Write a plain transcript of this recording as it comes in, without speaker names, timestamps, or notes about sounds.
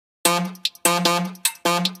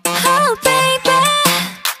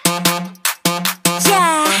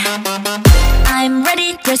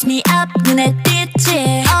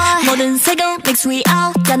makes we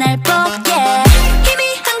all 날 보게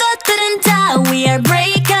희미한 것들은 다 we are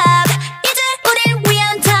break up 이제 우릴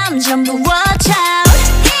위한 time 전부 watch out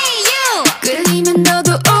Hey you 끌리면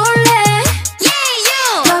너도 올래 Yeah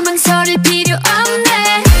you 더 망설일 필요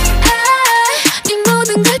없네 네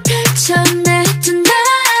모든 걸 펼쳐내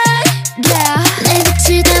tonight Yeah 내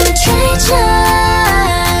빛을 담은 treasure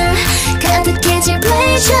가득해질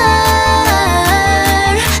pleasure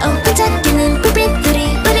반짝이는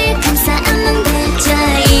불빛들이 우릴 감싸 안는데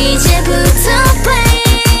자 이제부터 play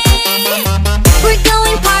We're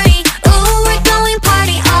going party, ooh we're going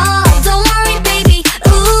party Oh don't worry baby,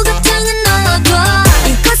 ooh 걱정은 너도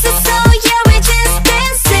이곳에서 yeah we're just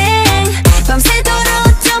dancing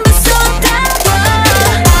밤새도록 전부 쏟아워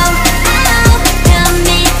Oh oh 난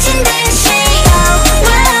미친 듯이 Oh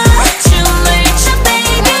wow 춤을 춰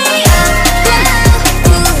baby Oh wow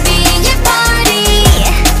우리의 party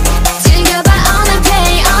즐겨봐 all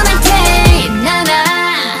I play 나나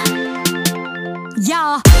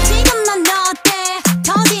Yo 지금 넌 어때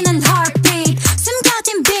터지는 heartbeat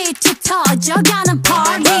숨겨진 빛이 터져가는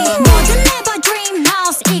party 뭐든 never dream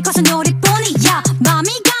house 이곳은 우리뿐이야 맘이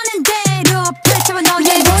가는 대로 펼쳐봐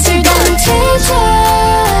너의 모습을 담은 treasure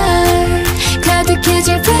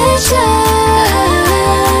가득해질 pleasure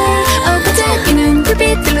반짝이는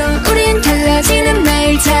불빛들로 우린 달라지는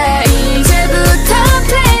매일 자 이제부터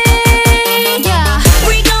play Yeah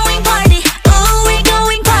we're going party oh we're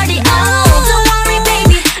going party oh don't worry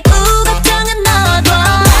baby ooh 걱정은 너도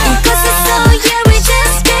이곳에서 yeah we're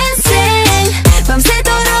just dancing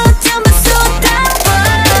밤새도록 전부 쏟아워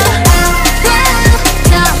Oh wow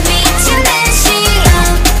너 미친 듯이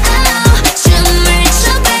Oh oh 춤을 춰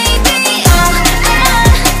baby Oh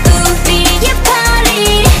oh 우리의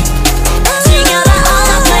party 즐겨봐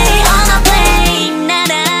all I play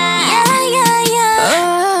나나 Yeah yeah yeah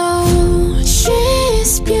Oh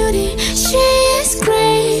she's beauty she's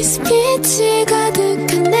grace 빛이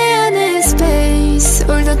가득한 내 안의 space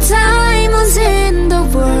All the diamonds in the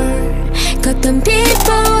world 겉은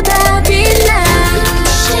빛보다 빛나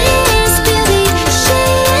She's beauty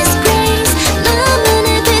she's grace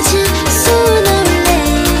너만의 빛을 쏘놀래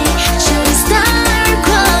Shooting star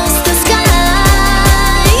across the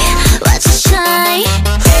sky Watch it shine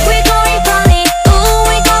We're going party ooh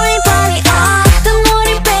we're going party Oh don't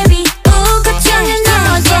worry baby ooh 걱정은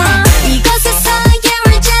너도 이곳에서 yeah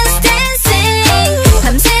we're just dancing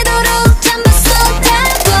밤새도록 전부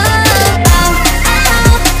쏟아워 Oh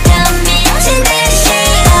oh 난 미친 듯이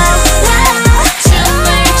Oh wow 춤을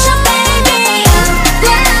춰 baby Oh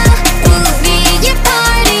wow 우리의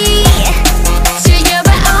party 즐겨봐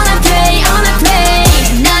all I play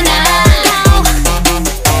나나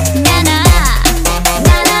나나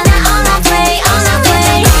나나나 all I play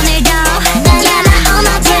오늘도 나나나 all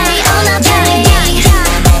I play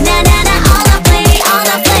나나나 all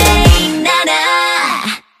I play 나나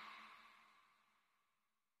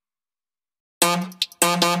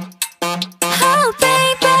Oh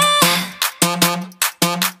baby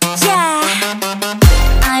Yeah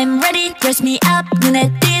I'm ready dress me up 눈에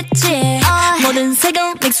띄지 모든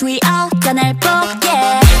색을 mix we all 날 보게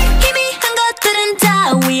희미한 것들은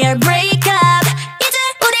다 we are break up 이제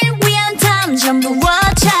우릴 위한 time 전부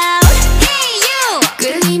watch out Hey you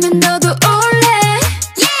끌리면 너도 올래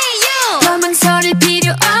Yeah you 더 망설일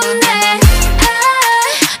필요 없네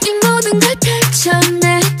네 모든 걸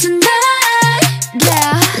펼쳐내 tonight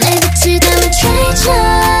Yeah 내 빛을 담은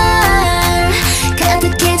treasure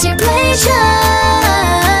가득해질 pleasure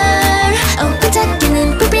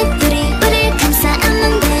반짝이는 불빛들이 우릴 감싸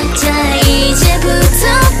안는데 자 이제부터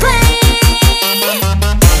play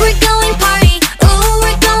We're going party ooh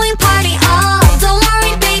we're going party Oh don't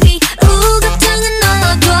worry baby ooh 걱정은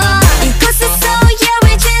너도 이곳에서 yeah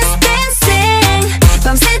we're just dancing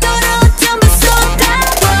밤새도록 전부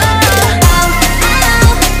쏟아워 Oh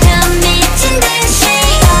oh 난 미친 듯이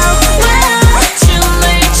Oh wow 춤을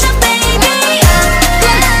춰 baby Oh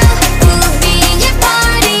wow 우리의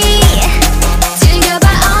party 즐겨봐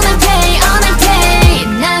all I play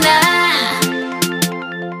나나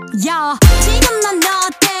Yo 지금 넌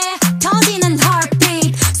어때 터지는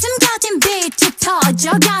heartbeat 숨겨진 빛이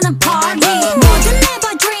터져가는 party 뭐든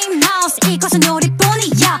never dream house 이곳은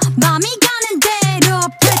우리뿐이야 맘이 가는 대로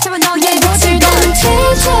펼쳐봐 너의 모습을 담은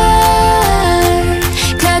treasure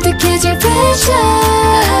가득해질 pleasure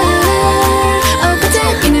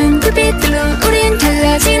반짝이는 불빛들로 우린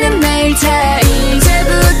달라지는 매일 자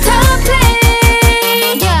이제부터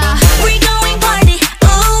play Yeah we're going party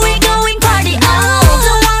ooh we're going party Oh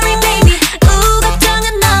don't worry baby ooh 걱정은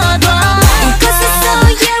너도 이곳에서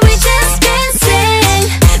yeah we're just dancing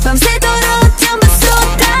밤새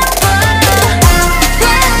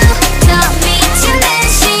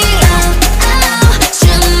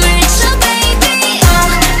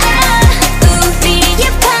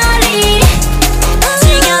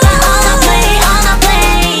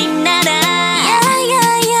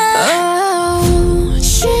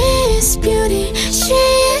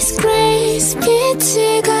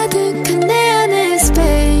빛이 가득한 내 안의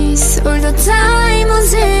space. All the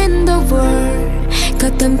diamonds in the world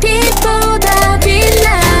겉던 빛보다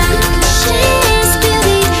빛나. She is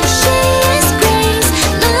beauty, she is grace.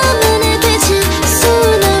 너만의 빛은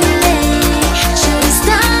sooner or late. Shooting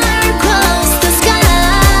star across the sky.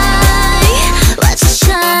 Watch it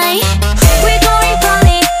shine. We're going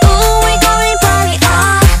party, ooh we're going party.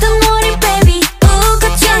 The morning baby, ooh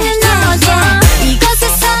걱정은 너야.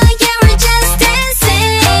 이곳에서 yeah we're just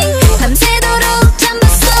dancing. 밤새도록 잠못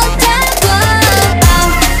쏟아봐.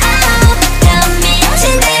 난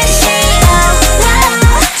미친 듯이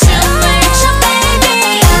춤을 춰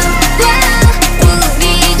baby.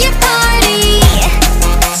 우리의 party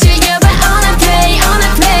즐겨봐 all I play all I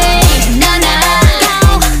play. 나나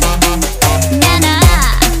나나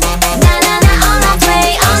나나나 all I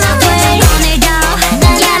play all I play. 오늘도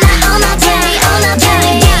나나 all I play all I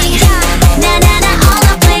play. 나나나 all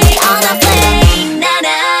I play all I play. 나나.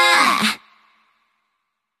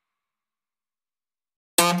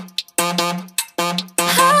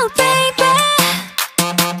 Oh baby,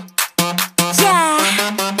 yeah.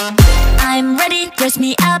 I'm ready, dress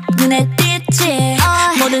me up, 눈에 띄지.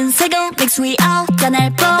 모든 색을 mix we all 다 날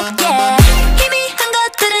보게. 희미한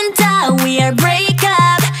것들은 다 we are break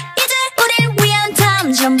up. 이제 우릴 위한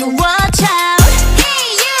time 전부 watch out. Hey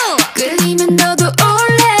you, 끌리면 너도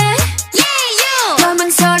올래. Yeah you, 더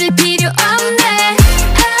망설일 필요 없네.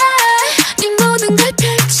 네 모든 걸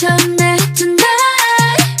펼쳐내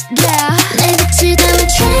tonight. Yeah, 내 빛을 담은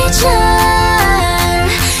treasure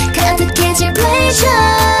가득해질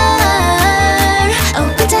pleasure.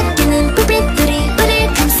 반짝이는 불빛들이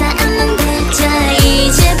우릴 감싸 안는데. 자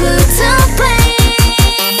이제부터 play.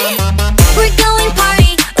 We're going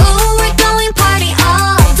party, ooh we're going party.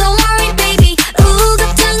 Don't worry baby, ooh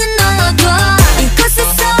걱정은 너도.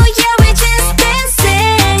 이곳에서 yeah we're just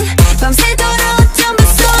dancing. 밤새도록 전부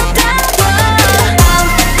쏟아봐.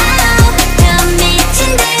 난 미친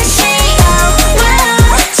듯이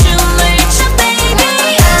춤을 춰 baby.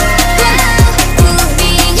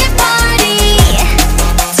 우리의 party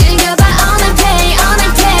즐겨봐 all I play all I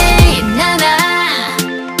play. 나나.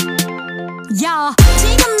 야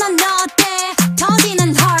지금 난 어때 터지는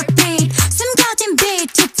heartbeat 숨겨진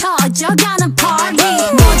빛이 터져가는 party.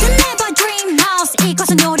 모든 never dream house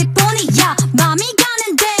이곳은 우리뿐이야. 맘이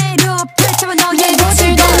가는 대로 펼쳐봐 너의 빛을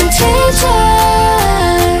모든 담은 걸. treasure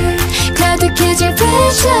가득해질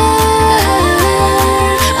pleasure.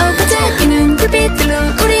 반짝이는 불빛들로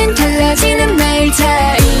우린 달라지는 날.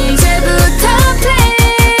 자 이제부터 play.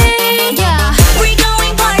 Yeah, we're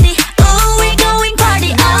going party, ooh we're going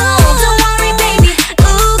party. Don't worry baby,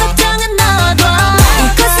 ooh 걱정은 너도.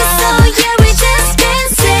 이곳에서 yeah we're just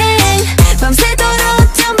dancing.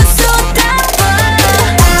 밤새도록 전부 쏟아봐.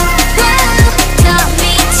 너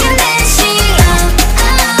미친 듯이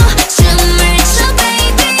춤을 춰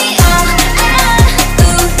baby.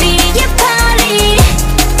 우리의 party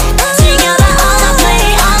즐겨봐 all I play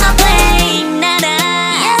all I play. 나나.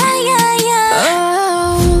 Yeah yeah yeah.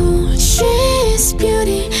 Oh, she is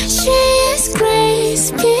beauty, she is grace.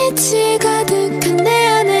 빛이 가득한 내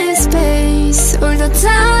안의 space. All the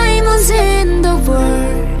diamonds in the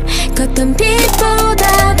world 겉던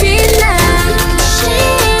빛보다 빛나. She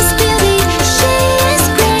is beauty, she is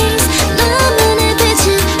grace. 너만의 빛은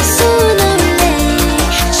sooner or late.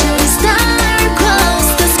 Shooting star across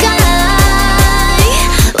the sky.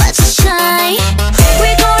 Watch it shine.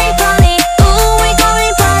 We're going party, ooh we're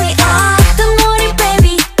going party. The morning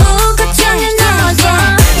baby, ooh 걱정은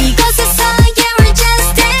너야. 이곳에서 yeah we're just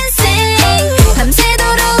dancing.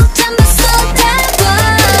 밤새도록 전부 쏟아봐.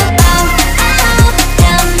 난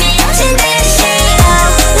미친 듯이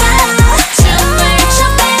춤을 춰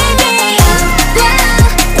baby.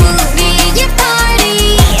 우리의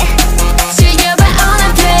party 즐겨봐 all I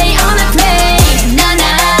play all I play. 나나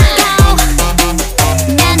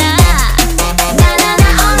나나 나나나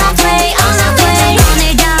all I play all I play.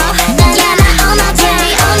 오늘도 나나 all I play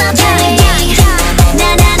all I play.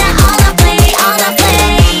 나나나 all I play all I play.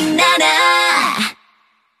 나나.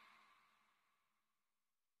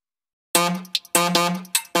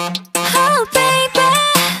 Oh baby,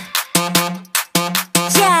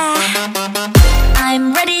 yeah.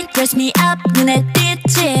 I'm ready, dress me up, 눈에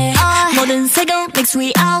띄지. 모든 색을 mix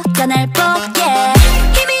we all 다 날 보게.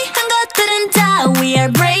 희미한 것들은 다 we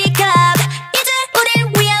are break up. 이제 우릴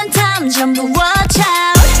위한 time 전부 watch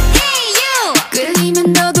out. Hey you,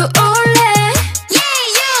 끌리면 너도 올래. Yeah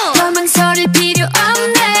you, 더 망설일 필요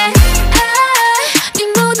없네. 네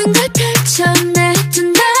모든 걸 펼쳐내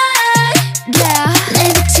tonight. Yeah,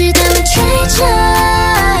 내 빛을 담은 treasure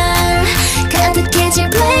가득해질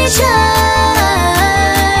pleasure.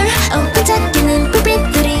 반짝이는 불빛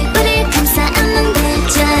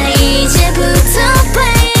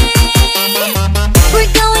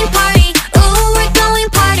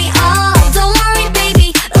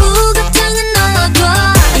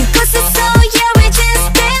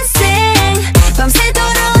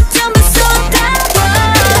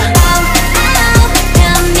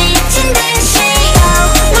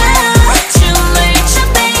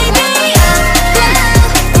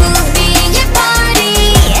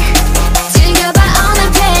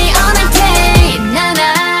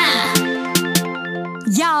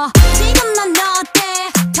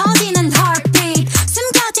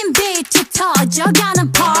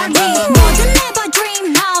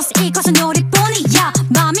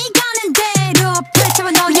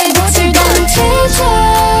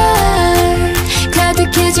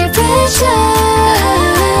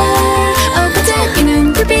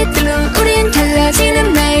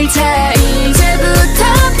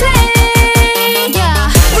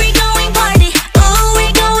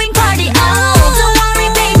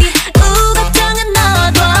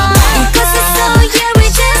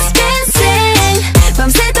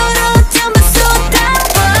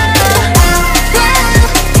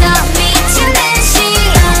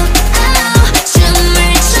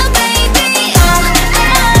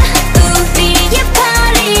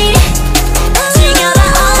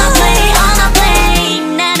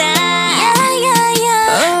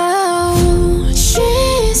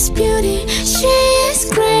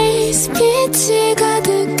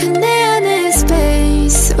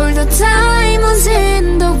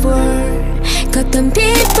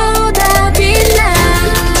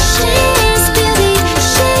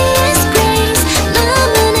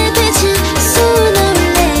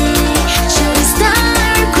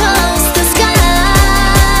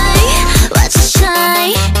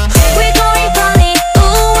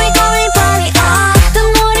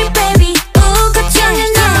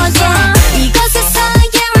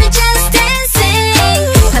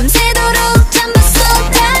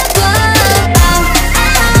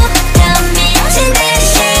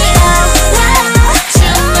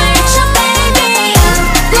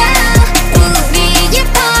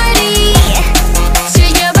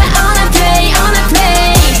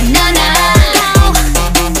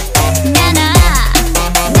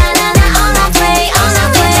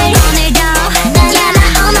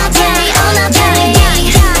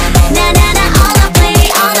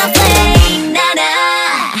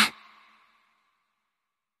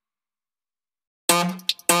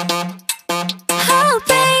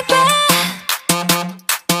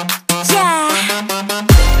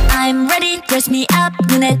dress me up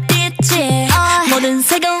눈에 띄지 모든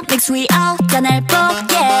색을 mix we all 다 날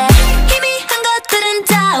보게 희미한 것들은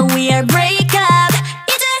다 we are break up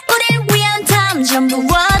이제 우릴 위한 time 전부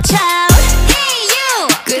watch out Hey you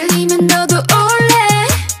끌리면 너도 올래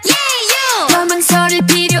Yeah you 더 망설일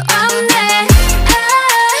필요 없네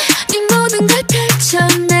네 모든 걸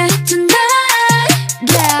펼쳐내 tonight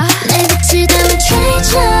Yeah 내 빛을 담은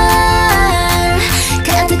treasure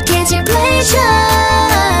가득해질 pleasure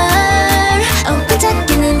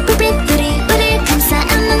반짝이는 불빛들이 우릴 감싸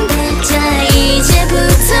안는데 자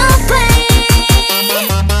이제부터 play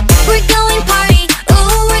We're going party,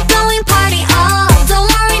 ooh we're going party Oh don't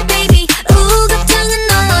worry baby, ooh 걱정은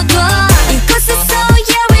넣어둬 이곳에서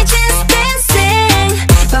yeah we're just dancing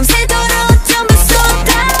밤새도록 전부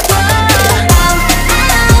쏟아부어 Oh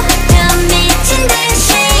oh 난 미친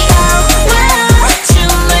듯이 Oh wow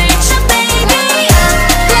춤을 춰 baby Oh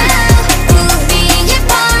wow 우리의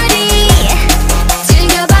party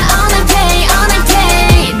즐겨봐 all night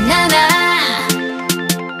play 나나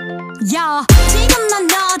Yeah 지금 난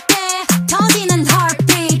어때 터지는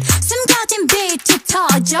heartbeat 숨겨진 빛이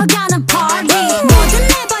터져가는 party 모든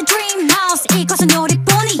never dream house 이곳은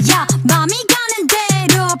우리뿐이야 맘이 가는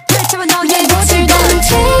대로 펼쳐봐 너의 모든 건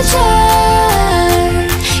treasure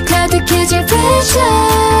가득해질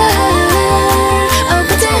pressure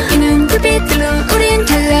반짝이는 불빛들로 우린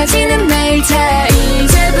달라지는 매일 자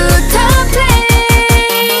이제부터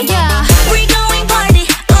play Yeah We're going party,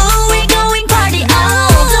 ooh we're going party Oh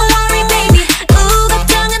don't worry baby, ooh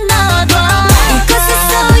걱정은 넣어둬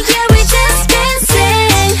이곳에서 yeah we're just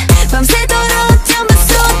dancing 밤새도록 전부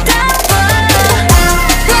쏟아부어 Oh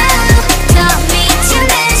wow 너 미친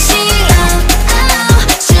듯이 Oh oh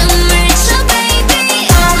춤을 춰 baby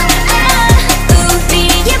Oh oh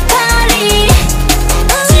우리의 party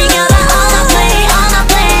즐겨봐 all I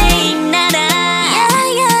play 나나 Yeah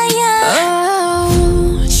yeah yeah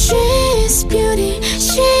Oh she's beauty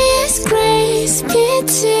she's grace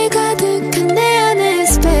빛이 가득한 내 안의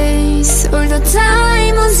space All the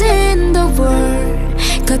diamonds in the world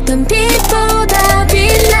겉은 빛보다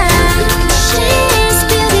빛나 She's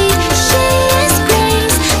beauty she's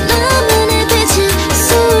grace 너만의 빛을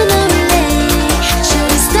쏘아올래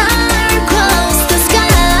Shooting star across the sky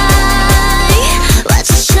Watch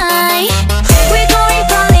it shine We're going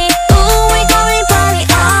party, ooh we're going party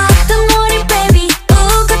don't worry baby,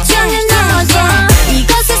 ooh 걱정은 넣어둬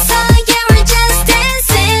이곳에서 yeah we're just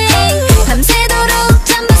dancing 밤새도록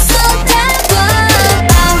전부 쏟아부어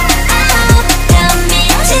Oh oh 난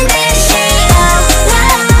미친 듯이 Oh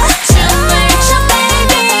wow 춤을 춰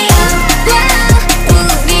baby Oh wow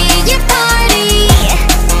우리의 party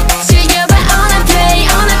즐겨봐 all I play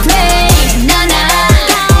나나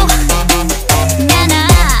나나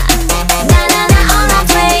나나나 all I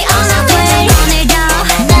play 오늘도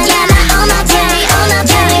나나나 all I play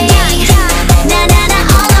나나나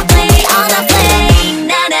all I play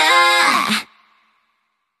나나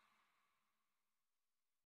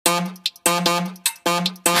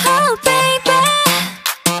Oh baby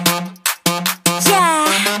Yeah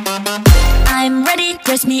I'm ready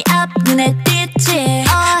dress me up 눈에 띄지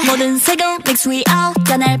모든 색을 mix we all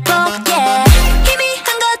다 날 보게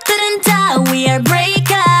희미한 것들은 다 we are break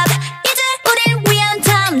up 이제 우릴 위한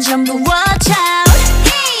time 전부 watch out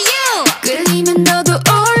Hey you 끌리면 너도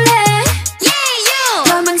올래 Yeah you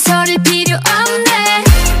더 망설일 필요 없네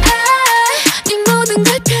네 모든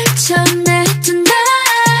걸 펼쳐내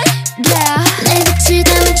tonight Yeah 내 빛을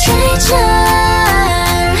담은 treasure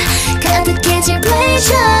가득해질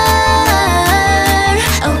pleasure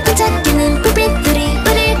반짝이는 불빛들이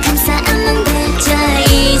우릴 감싸 안는데 자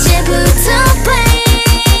이제부터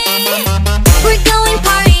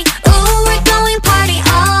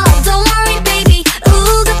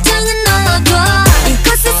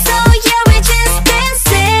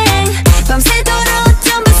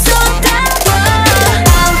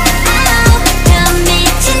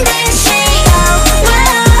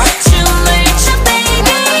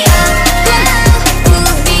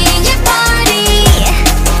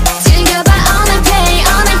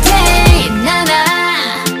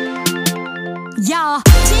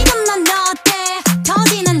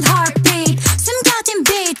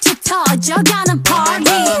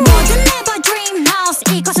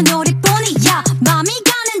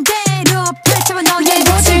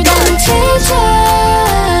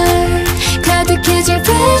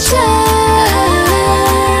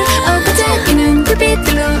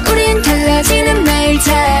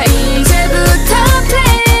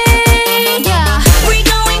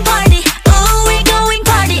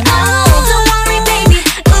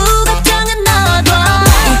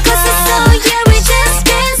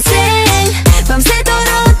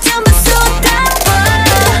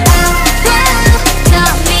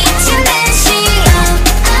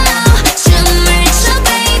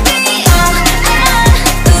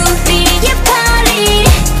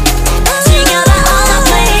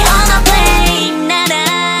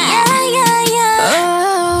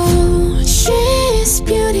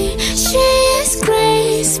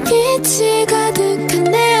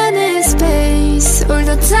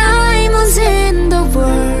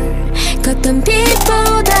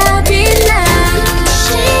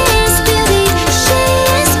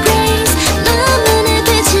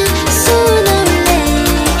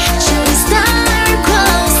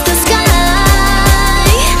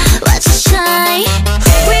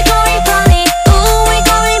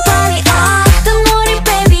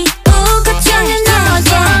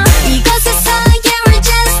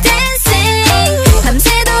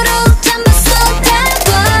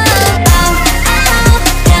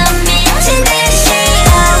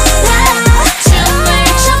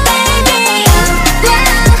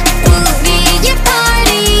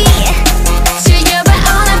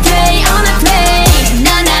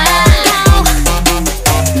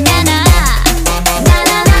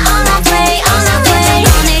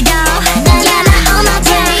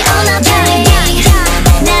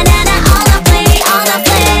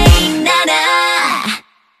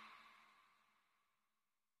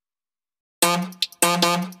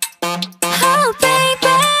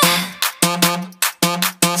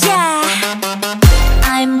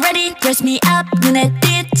dress me up 눈에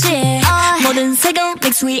띄지 모든 색은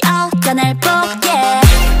mix we all 다 날 보게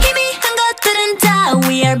희미한 것들은 다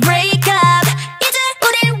we are break up 이제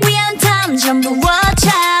우릴 위한 time 전부 watch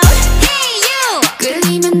out Hey you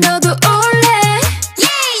끌리면 너도 올래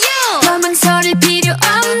Yeah you 더 망설일 필요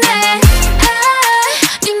없네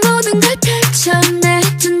네 모든 걸 펼쳐내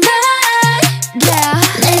tonight Yeah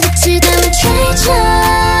내 빛을 담은 treasure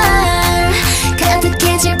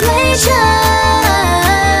가득해질 pleasure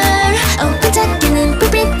반짝이는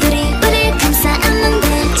불빛들이 우릴 감싸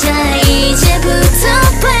안는데 자 이제부터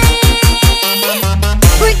play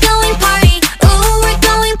We're going party, ooh we're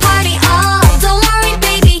going party Oh don't worry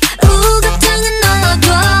baby, ooh 걱정은 넣어둬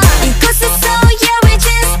이곳에서 yeah we're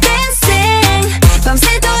just dancing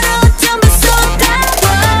밤새도록 전부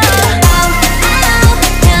쏟아부어 Oh oh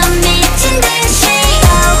다 미친 듯이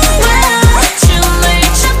Oh wow 춤을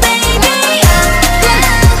춰 baby Oh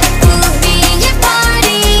wow 우리의 party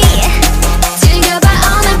즐겨봐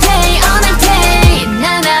all night day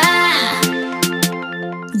나나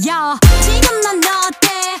Yeah 지금 넌 어때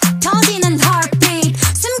터지는 heartbeat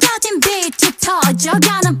숨겨진 빛이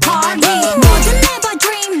터져가는 party 뭐든 never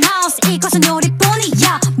dream house 이곳은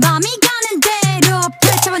우리뿐이야 맘이 가는 대로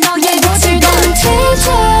펼쳐봐 너의 빛을 담은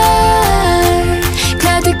treasure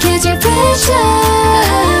가득해질 pressure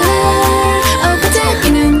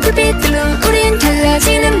반짝이는 불빛들로 우린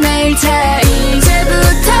달라지는 매일 다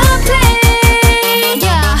이제부터 play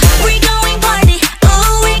Yeah we're going party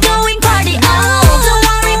ooh we're going party Oh don't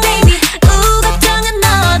worry baby ooh 걱정은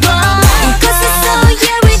넣어둬 이곳에서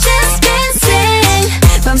yeah we're just dancing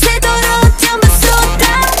밤새도록 전부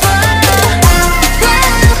쏟아부어 Oh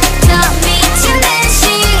wow 더 미친 듯이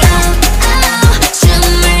Oh oh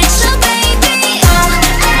춤을 춰 baby Oh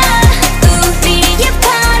oh 우리의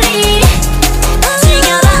party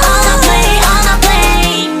즐겨봐 all I play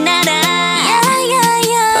나나 Yeah yeah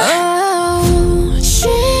yeah Oh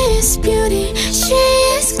she's beauty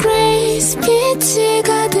she's grace 빛이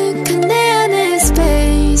가득한 내 안의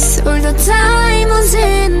space All the diamonds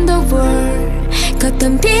in the world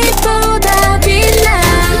겉은 빛보다 빛나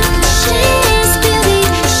She's beauty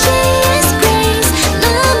she's grace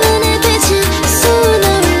너만의 빛은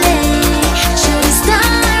쏘놀래 Shooting star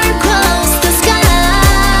across the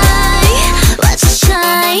sky Watch it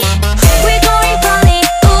shine We're going party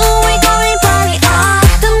ooh we're going party Oh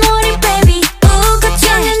don't worry baby ooh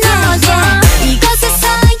걱정은 넣어둬 이곳에서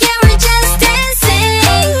yeah we're just dancing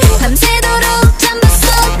밤새도록 전부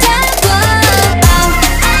쏟아부어 Oh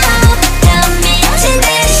oh 다 미친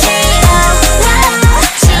듯이 Oh wow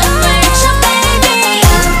춤을 춰 baby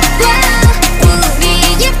Oh wow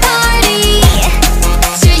우리의 party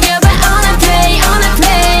즐겨봐 all I play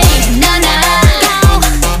나나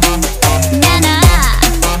나나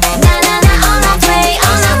나나나 all I play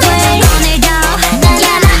오늘 go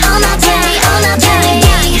나나나 all I play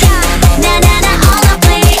나나나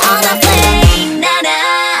all I play 나나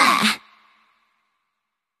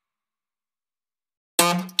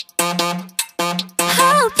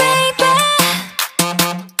Oh baby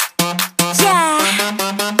Yeah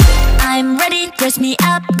I'm ready dress me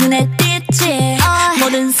up 눈에 띄지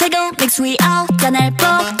모든 색은 mix we all 다 날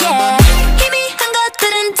보게 희미한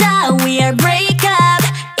것들은 다 we are break up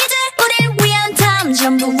이제 우릴 위한 time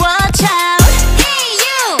전부 watch out Hey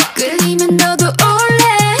you 끌리면 너도 올래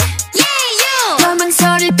Yeah you 더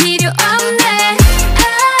망설일 필요 없네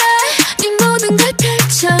네 모든 걸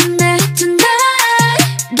펼쳐내 tonight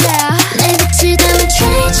Yeah 내 빛을 담은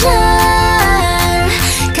treasure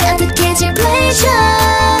가득해질 pleasure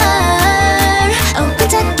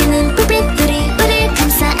반짝이는 불빛들이 우릴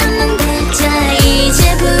감싸 안는데 자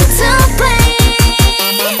이제부터 play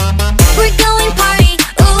We're going party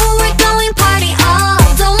ooh we're going party Oh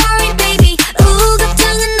don't worry baby ooh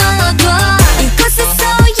걱정은 넣어둬 이곳에서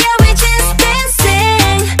yeah we're just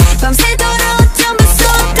dancing 밤새도록 전부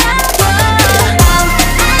쏟아부어 Oh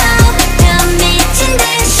oh 다 미친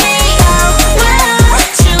듯이 Oh wow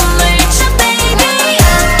춤을 춰 baby Oh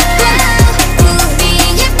wow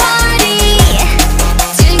우리의 party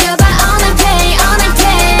즐겨봐 all I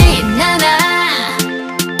play 나나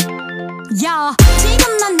Yeah 지금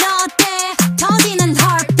넌 어때 터지는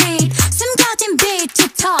heartbeat 숨겨진 빛이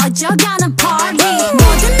터져가는 party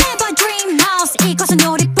뭐든 never dream house 이곳은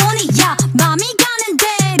우리뿐이야 맘이 가는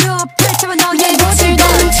대로 펼쳐봐 너의 빛을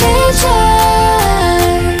담은 treasure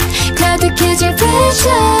가득해질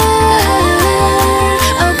pressure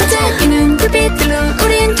반짝이는 불빛들로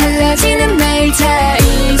우린 달라지는 매일 다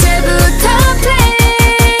이제부터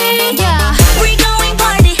play Yeah we're going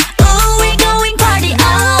party ooh we're going party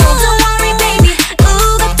Oh don't worry baby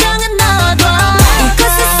ooh 걱정은 넣어둬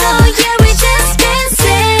이곳에서 yeah we're just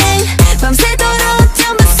dancing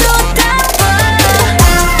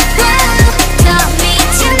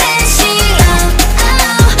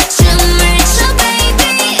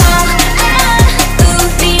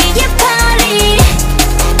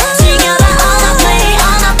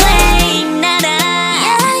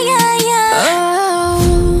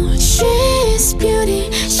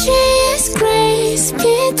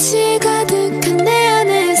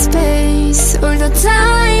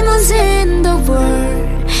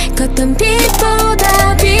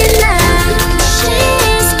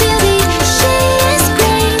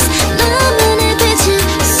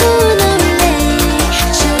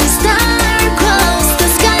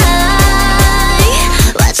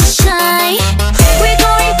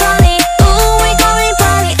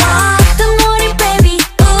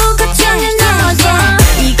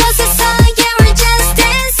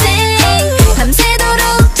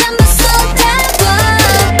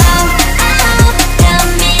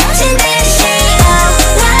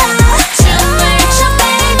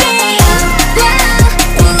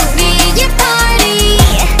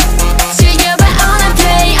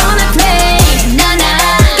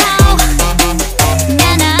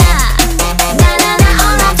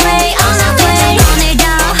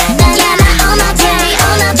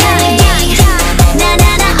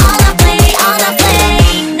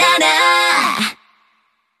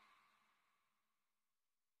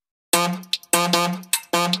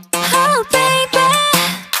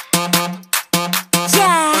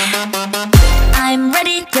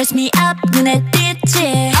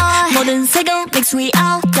makes we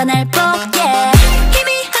all 날 뽀개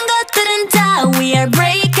희미한 것들은 다 we are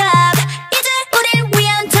break up 이제 우릴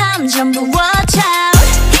위한 time 전부 watch out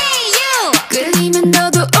Hey you 끌리면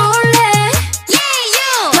너도 올래 Yeah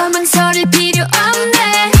you 더 망설일 필요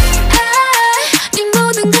없네 네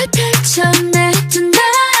모든 걸 펼쳐내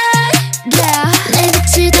tonight yeah 내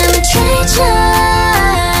빛을 담은 treasure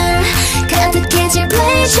가득해질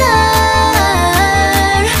pleasure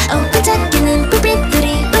반짝이는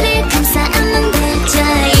불빛들이 우릴 감싸 안는데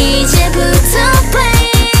자 이제부터 play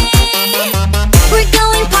We're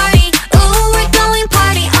going party ooh we're going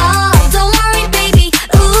party oh don't worry baby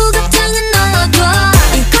ooh 걱정은 넣어둬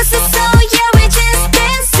이곳에서 yeah we're just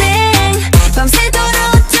dancing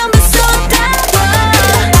밤새도록 전부 쏟아부어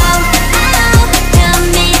oh oh 더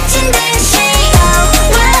미친 듯이 oh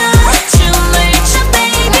wow 춤을 춰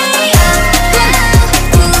baby oh wow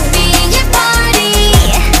우리의 party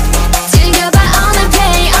즐겨봐 all night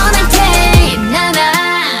day 나나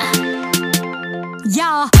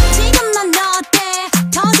Yeah 지금 넌 어때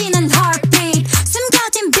터지는 heartbeat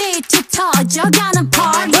숨겨진 빛이 터져가는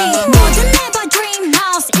party 뭐든 never dream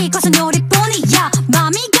house 이곳은 우리뿐이야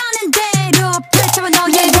맘이 가는 대로 펼쳐봐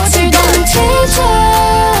너의 꽃을 담은 treasure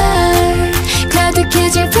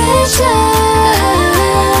가득해질 pleasure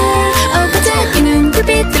반짝이는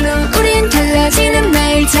불빛들로 우린 달라지는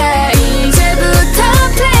매일 자 이제부터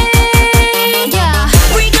play Yeah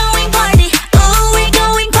We're going party ooh we're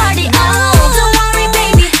going party oh don't worry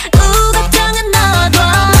baby ooh 걱정은 넣어둬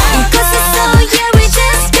이곳에서 yeah we're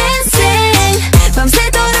just dancing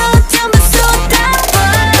밤새도록 전부 쏟아부어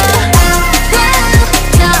oh wow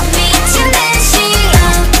더 미친 듯이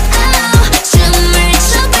oh oh 춤을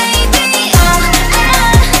춰 baby oh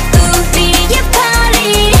oh 우리의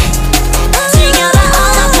party 즐겨봐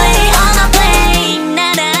all I play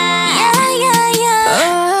나나 yeah yeah yeah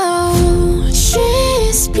oh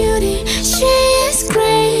she's beauty she's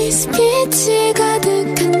grace 빛이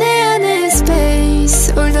가득한 내 안의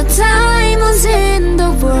space all the diamonds in the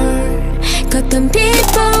world 겉은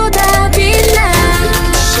빛보다 빛나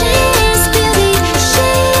She's beauty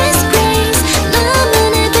she's grace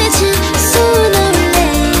너만의 빛은 쏘놀래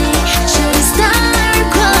Shooting star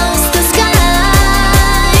across the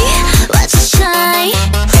sky Watch it shine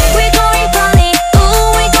We're going party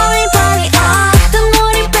ooh we're going party oh don't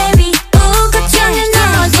worry baby ooh 걱정은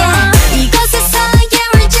넣어둬 이곳에서 yeah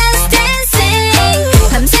we're just dancing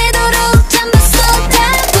밤새도록 전부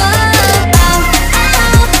쏟아부어 oh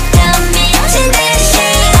oh 더 미친 듯이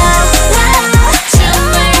oh wow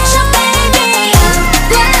춤을 춰 baby oh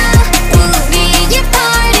wow 우리의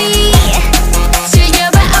party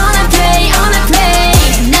즐겨봐 all I play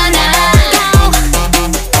나나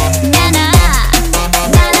나나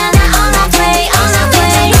나나나 all I play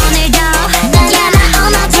오늘 go 나나나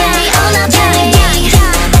all I play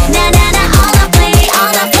나나나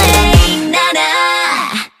all I play 나나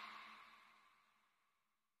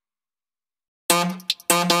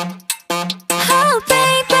Oh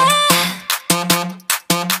baby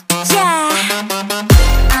Yeah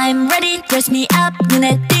I'm ready dress me up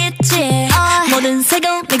눈에 띄지 모든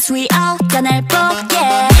색을 mix we all 날 뽀개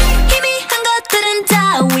희미한 것들은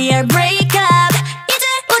다 we are break up 이제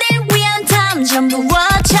우릴 위한 time 전부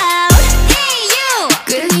watch out Hey you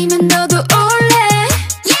끌리면 너도 올래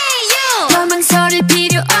Yeah you 더 망설일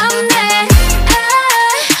필요 없네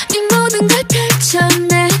네 모든 걸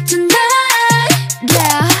펼쳐내 tonight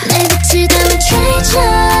yeah 내 빛을 담은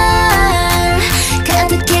treasure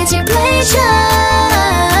가득해질 pleasure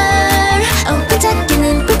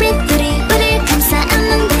반짝이는 불빛들이 우릴 감싸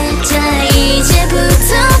안는데 자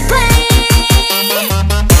이제부터 play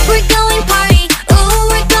We're going party ooh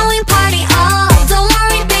we're going party oh don't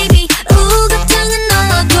worry baby ooh 걱정은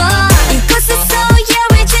넣어둬 이곳에서 yeah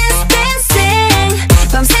we're just dancing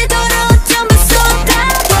밤새도록 전부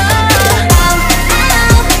쏟아부어 oh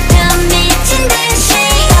oh 더 미친 듯이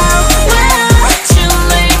oh wow 춤을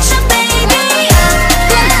춰 baby oh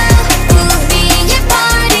wow 우리의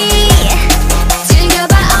party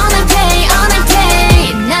즐겨봐 all I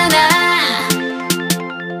play 나나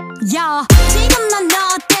Yeah 지금 넌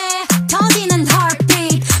어때 터지는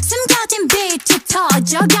heartbeat 숨겨진 빛이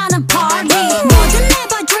터져가는 party 뭐든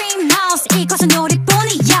never dream house 이곳은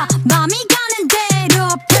우리뿐이야 맘이 가는 대로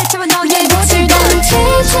펼쳐봐 너의 꽃을 담은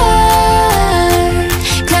treasure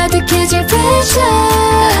가득해질 pleasure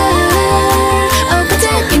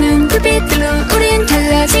반짝이는 불빛들로 우린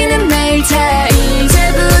달라지는 매일 자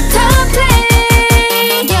이제부터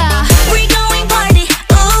play Yeah We're going party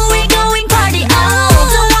ooh we're going party oh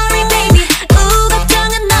don't worry baby ooh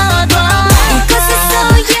걱정은 넣어둬 이곳에서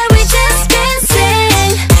yeah we're just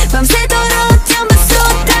dancing 밤새도록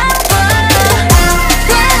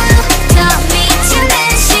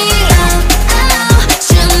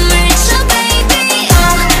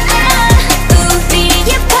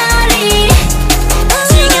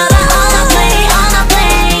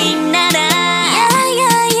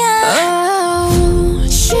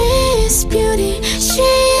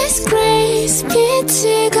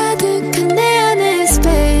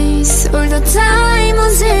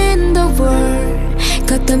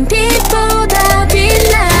어떤 빛보다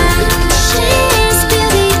빛나. She is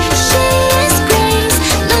beauty, she is grace.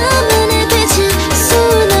 너만의 빛은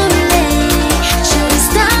수놓을래. Shooting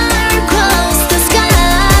star across the sky.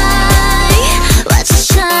 Watch us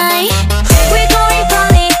shine. We're going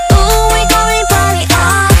party, ooh we're going party.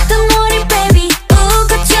 Don't worry baby, ooh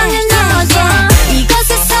걱정은 너도.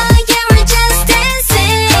 이곳에서 yeah we're just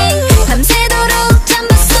dancing. 밤새도록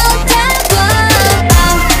전부 쏟아부어.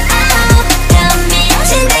 난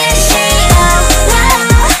미친 듯이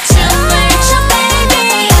춤을 춰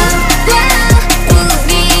baby.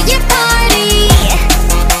 우리의 party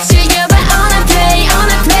즐겨봐 on a play on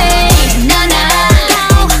a play. 나나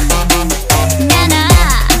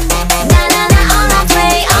on a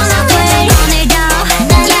play on a play. 오늘도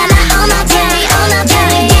나나 on a play on a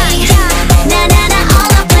play. 나나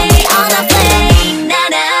on a play on a play.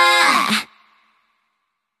 나나.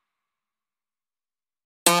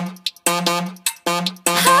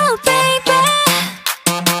 Oh baby,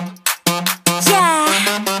 yeah.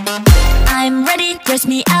 I'm ready, dress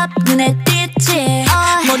me up, 눈에 띄지.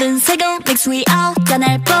 모든 색을 mix we all 다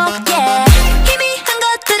날 보게. 희미한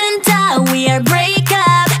것들은 다 we are break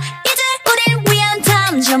up. 이제 우릴 위한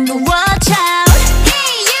time 전부 watch out.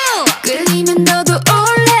 Hey you, 끌리면 너도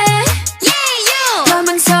올래. Yeah you, 더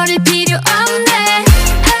망설일 필요 없네.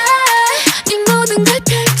 네 모든 걸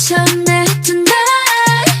펼쳐내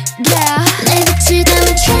tonight. Yeah, 내 빛을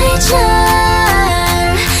담은 treasure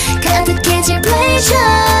가득해질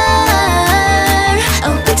pleasure.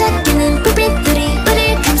 반짝이는 불빛들이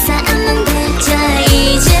우릴 감싸 안는데. 자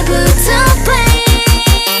이제부터 play.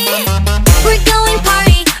 We're going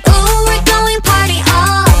party, ooh we're going party.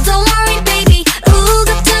 Oh don't worry baby, ooh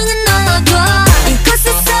걱정은 너도.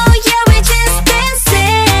 이곳에서 yeah we're just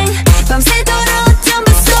dancing. 밤새도록 전부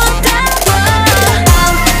쏟아부어.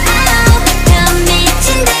 난 미친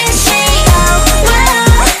듯이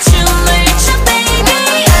춤을 춰 baby.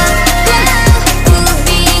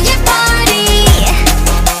 우리의 party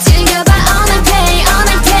즐겨봐 on a play on a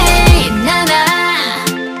play. 나나.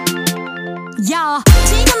 야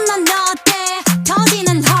지금 넌 어때? 터지는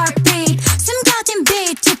heartbeat 숨겨진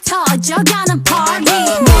빛이 터져가는 party.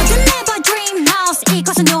 모든 never dream house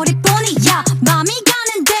이곳은 우리뿐이야. 맘이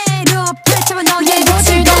가는 대로 펼쳐봐 너의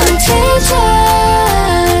빛을 담은 treasure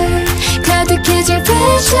가득해질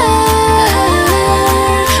pleasure.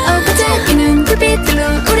 반짝이는 불빛들로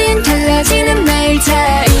우린 달라지는 날.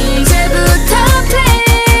 자 이제부터 play.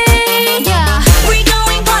 Yeah, we're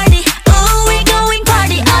going party, ooh we're going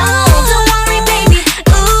party. Oh don't worry baby,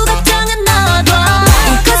 ooh 걱정은 너도.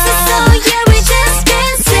 이곳에서 yeah we're just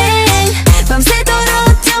dancing.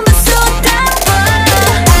 밤새도록 전부 쏟아부어.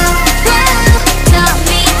 너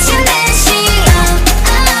미친 듯이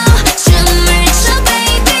춤을 춰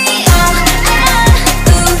baby.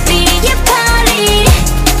 우리의 party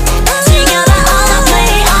즐겨봐 on a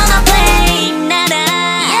play on a play. 나나.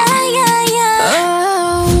 Yeah yeah yeah.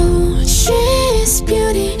 Oh she is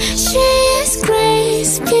beauty, she is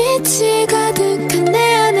grace. 빛이 가득한 내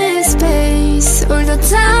안의 space. All the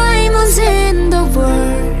diamonds in the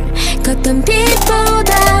world 어떤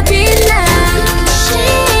빛보다 빛나. She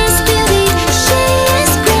is beauty, she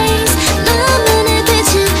is grace. 너만의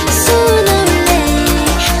빛은 수놓을래.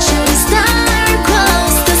 Shooting star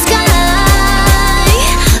across the sky.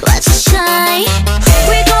 Watch us shine.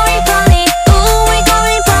 We're going party, ooh we're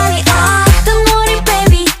going party. Don't worry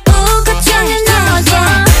baby, ooh 걱정은 너도.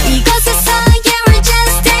 이곳에서 yeah we're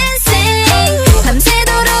just dancing.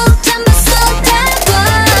 밤새도록 전부 쏟아부어.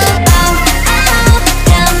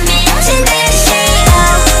 난 미친 듯이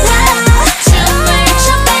춤을 춰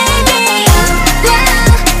baby.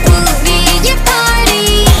 우리의 party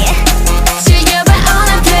즐겨봐 on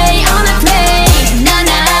a play on a play.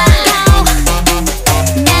 나나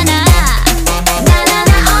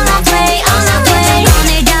on a play on a play.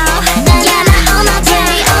 오늘도 나나 on a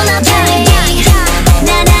play on a play.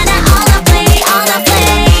 나나 on a play on a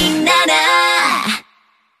play. 나나.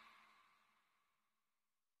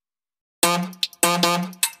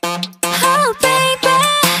 Oh baby,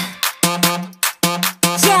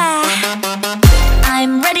 yeah.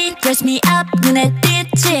 I'm ready, dress me up, 눈에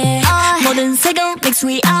띄지. 모든 색을 mix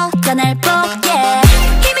we all 다 날 보게.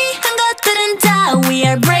 희미한 것들은 다 we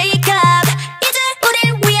are break up. 이제 우릴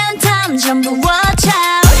위한 time 전부 watch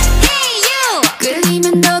out. Hey you,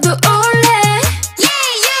 끌리면 너도 올래. Yeah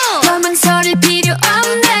you, 더 망설일 필요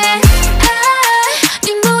없네. 네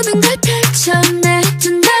모든 걸 펼쳐내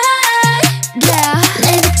tonight. Yeah,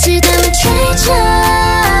 내 빛을 담은 treasure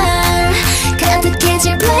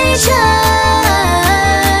가득해질 pleasure.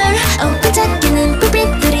 반짝이는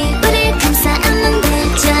불빛들이 우릴 감싸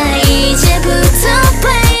안는데. 자 이제부터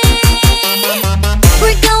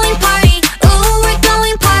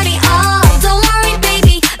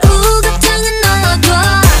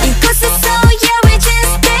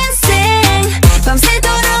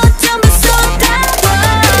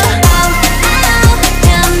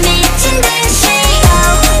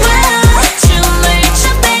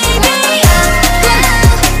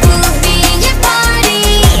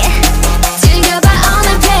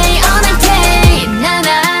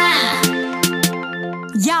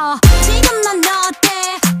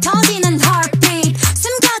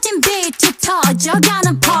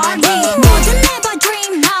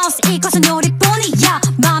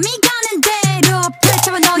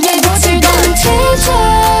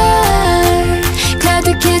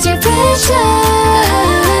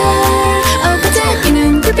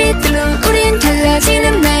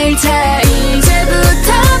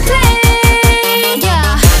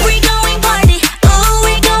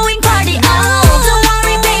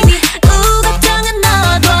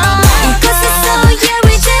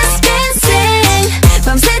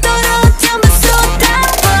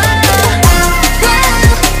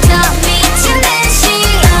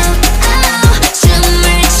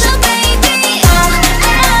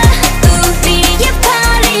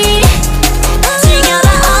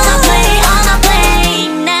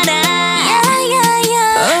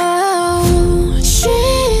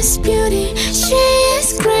beauty, she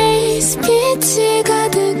is grace. 빛이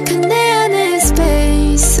가득한 내 안의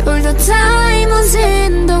space. All the diamonds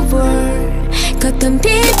in the world, 겉은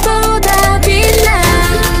빛보다 빛나.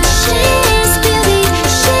 She is beauty,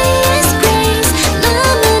 she is grace.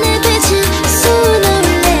 너만의 빛은 sooner or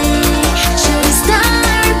late. Shooting star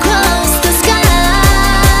across the sky.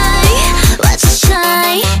 Let's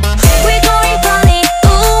shine. We're going party,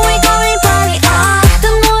 ooh, we're going party.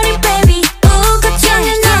 Don't worry baby, ooh, 걱정은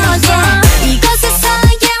너야. 이곳에서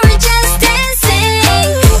yeah, we're just dancing.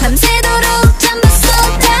 밤새도록 잠못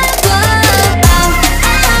쏟아봐.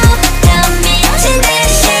 난 미친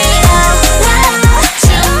듯이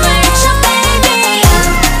춤을 춰 baby.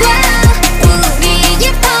 우리의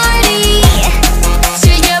party.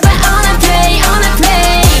 즐겨봐 all I play, all I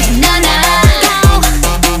play. 나나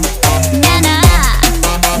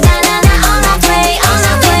all I play, all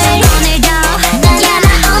I play. 오늘도 나나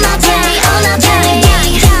all I play, all I play.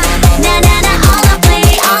 나나 all I play,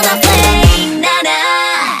 all I play. 나나.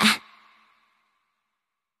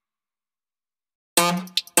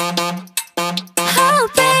 Oh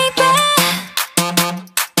baby,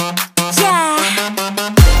 yeah.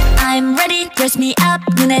 I'm ready, dress me up,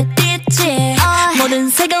 눈에 띄지. 모든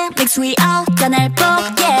색을 mix we all 다 날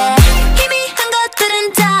보게. 희미한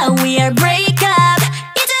것들은 다 we are break up.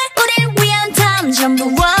 이제 우릴 위한 time 전부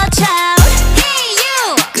watch out. Hey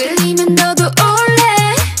you, 끌리면 너도 올래.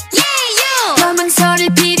 Yeah you, 더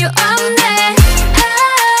망설일 필요 없네.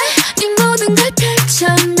 네 모든 걸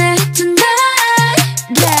펼쳐내 tonight.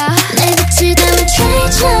 Yeah, 내 빛을 담은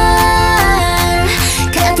treasure,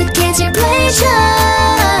 가득해질 pleasure.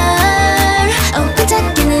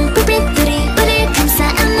 반짝이는 불빛들이 우릴 감싸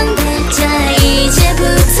안는데. 자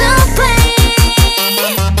이제부터 play.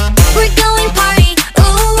 We're going party,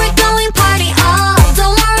 ooh, we're going party.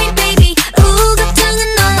 Don't worry baby, ooh, 걱정은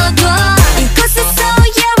너도. 이곳에서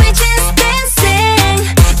yeah, we're just dancing.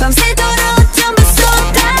 밤새도록 전부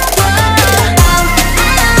쏟아봐.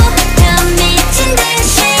 난 미친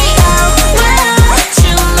듯이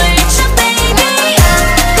춤을 춰 baby.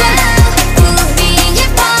 우리의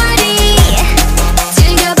party.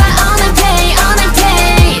 즐겨봐 all I play, all I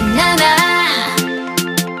play. 나나.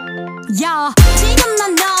 야, 지금 난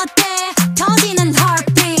어때? 터지는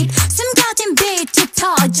heartbeat, 숨겨진 빛이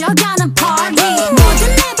터져가는 party. 모든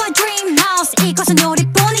never dream house, 이곳은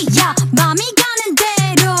우리뿐이야. 맘이 가는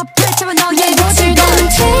대로 펼쳐봐 너의 빛을 담은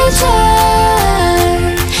treasure,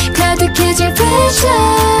 가득해질 pleasure.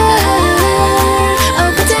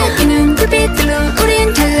 반짝이는 불빛들로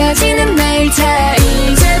우린 달라지는 날. 자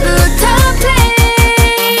이제부터 play.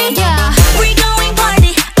 Yeah, we're going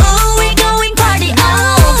party, ooh, we're going party.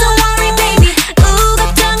 Don't worry baby, ooh,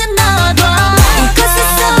 걱정은 너도.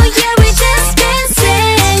 이곳에서 yeah, we're just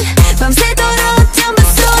dancing. 밤새도록 전부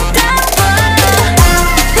쏟아봐.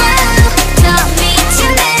 너 미친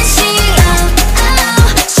듯이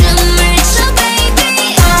춤을 춰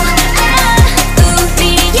baby.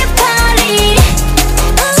 우리의 party.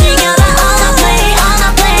 즐겨봐 all I play, all I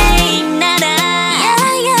play. 나나.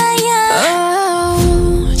 Yeah, yeah, yeah.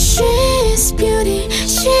 Oh, she is beauty,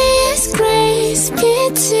 she is grace.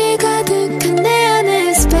 빛이 가득한 내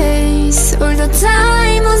안의 space. All the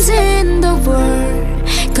diamonds in the world,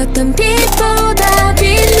 겉은 빛보다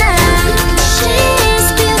빛나. She is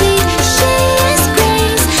beauty, she is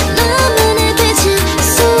grace. 너만의 빛은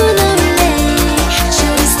sooner or late.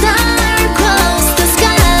 Shooting star across the sky.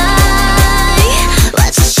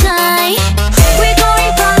 Let's shine. We're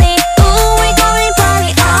going party, ooh, we're going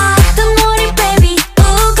party. Don't worry baby,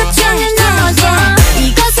 ooh, 걱정은 너야.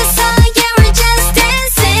 이곳에서 yeah, we're just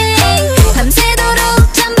dancing.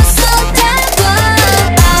 밤새도록 전부 쏟아봐.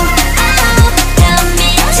 난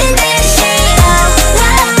미친 듯이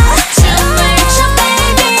춤을 춰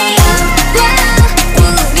baby.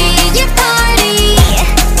 우리의 party.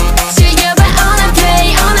 즐겨봐 all I play,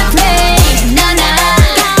 all I play. 나나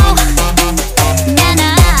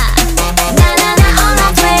all I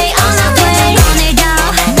play, all I play. 오늘도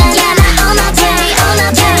나나 all I play, all I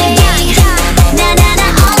play. 나나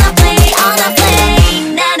all I play, all I play.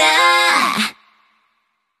 나나.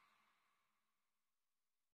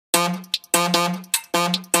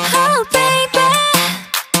 Oh baby,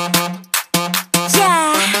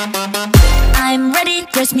 yeah. I'm ready,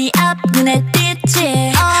 dress me up, 눈에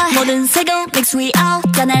띄지. 모든 색을 mix we all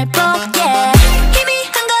다 날 보게.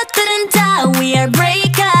 희미한 것들은 다 we are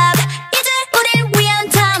break up. 이제 우릴 위한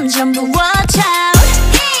time 전부 watch out.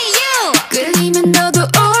 Hey you, 끌리면 너도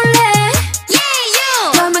올래. Yeah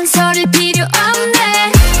you, 더 망설일 필요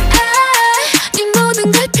없네. 네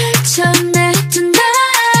모든 걸 펼쳐내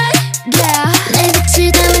tonight. Yeah, 내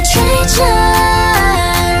빛을 담은 treasure,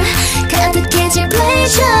 가득해질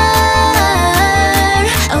pleasure.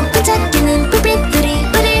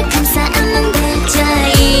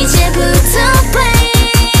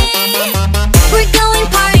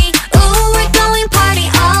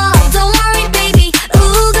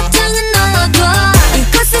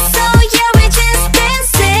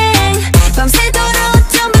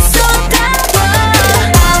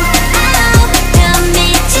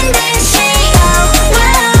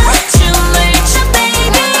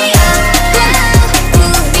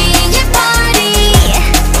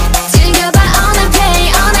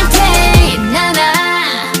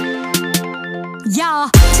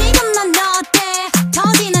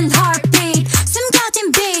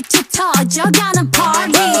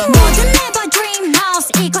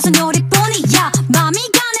 이것은 우리뿐이야 맘이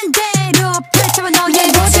가는 대로 펼쳐봐 너의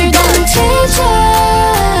모습을 즐거운 treasure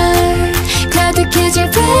가득해질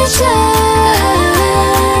pressure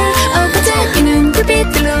반짝이는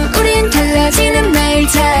불빛들로 우린 달라지는 매일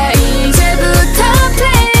다 이제부터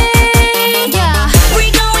play yeah.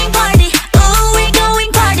 We're going party, oh we're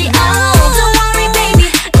going party oh Don't worry baby,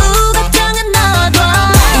 oh 걱정은 너도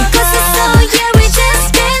이곳에서 yeah we just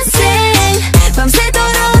dancing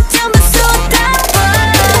밤새도록 전부 쏟아봐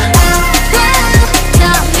더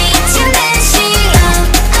미친 듯이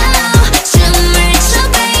춤을 춰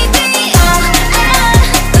baby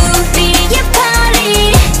우리의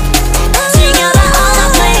party 즐겨봐 on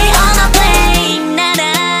a play 나나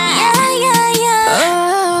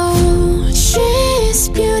Oh she's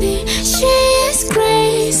beauty, she's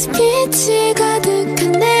grace 빛이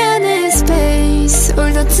가득한 내 안의 space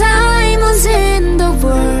All the diamonds in the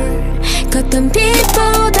world 겉은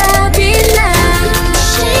빛보다 빛나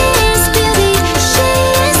She's beauty,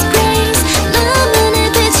 she's grace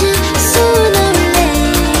너만의 빛은 쏘놀래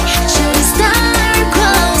Shooting star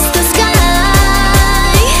across the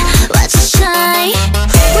sky Watch it shine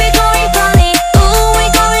We're going party, ooh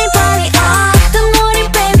we're going party Don't worry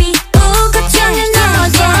baby, ooh 걱정은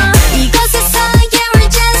너도 이곳에서 yeah we're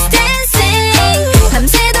just dancing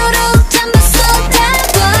밤새도록 전부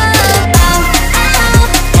쏟아봐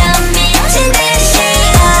더 미친 듯이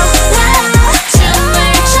춤을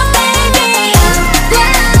춰 baby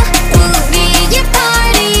우리의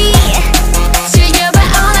party 즐겨봐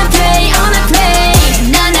on a play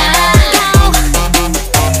나나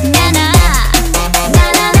나나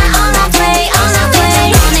on a play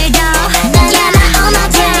오늘도 나나 on a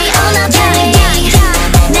play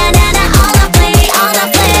나나나 on a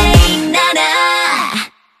play 나나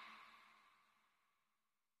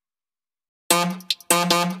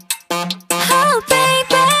Oh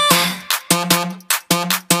baby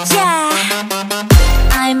Yeah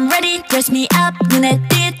I'm ready dress me up 눈에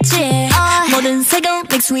띄지 모든 색을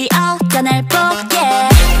mix we all 다 날 보게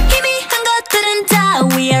희미한 것들은 다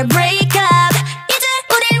we are break up 이제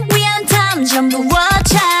우릴 위한 time 전부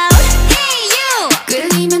watch out Hey you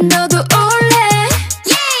끌리면 너도 올래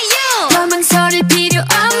Yeah you 더 망설일 필요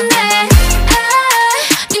없네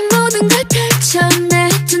네 모든 걸 펼쳐내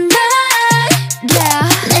tonight Yeah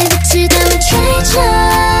내 빛을 담은 treasure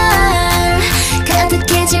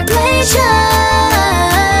가득해질 pleasure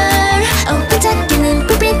반짝이는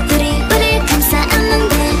불빛들이 우릴 감싸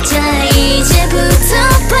안는데 자 이제부터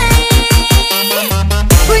play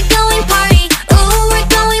We're going party, ooh we're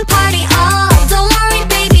going party oh Don't worry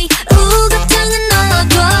baby, ooh 걱정은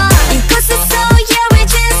너도 이곳에서 yeah we're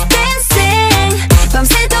just dancing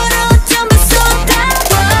밤새도록 전부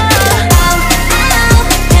쏟아봐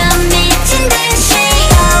더 미친 듯이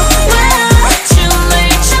춤을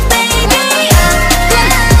춰 baby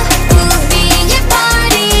우리의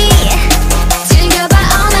party 즐겨봐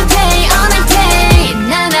on a play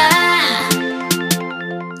나나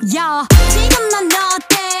야 지금 난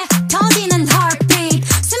어때 터지는 heartbeat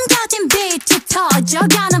숨겨진 빛이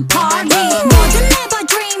터져가는 party 모든 never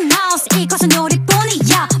dream house 이곳은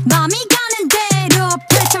우리뿐이야 맘이 가는 대로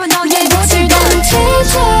펼쳐봐 너의 모습을 즐거운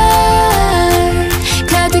treasure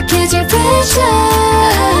가득해질 pressure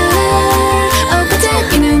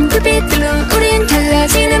반짝이는 불빛들로 우린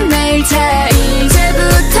달라지는 매일 다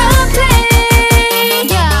이제부터 play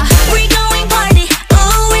yeah. We're going party,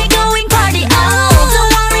 ooh we're going party oh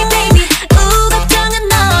Don't worry baby, ooh 걱정은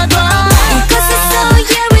너도 이곳에서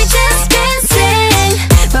yeah we're just dancing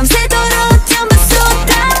밤새도록 전부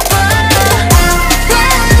쏟아봐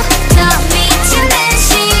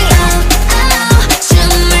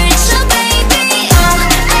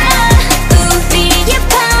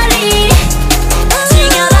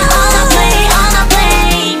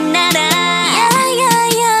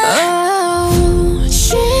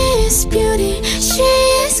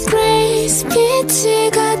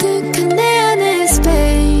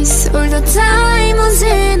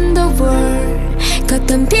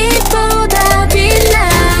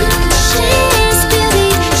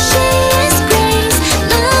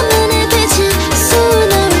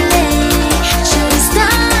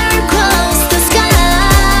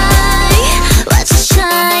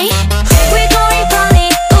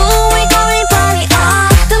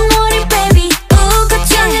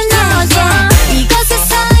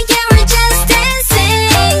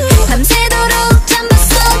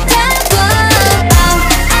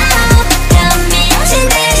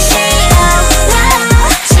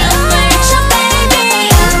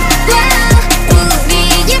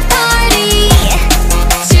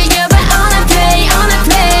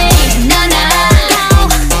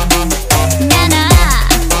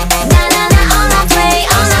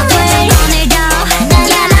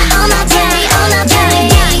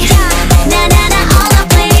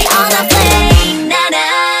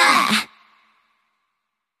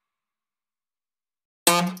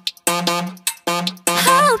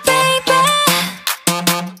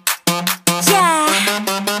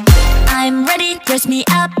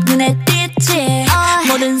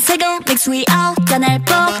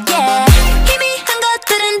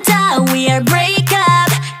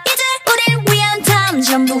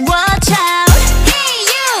전부 watch out. Hey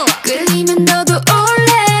you 끌리면 너도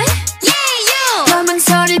올래. Yeah you 더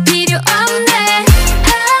망설일 필요 없네.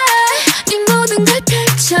 네 모든 걸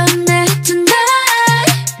펼쳐내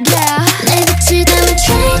tonight. Yeah. 내 빛을 담은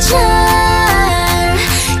treasure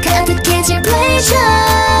가득해질 pleasure.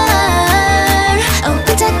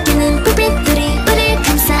 반짝이는 불빛들이 우릴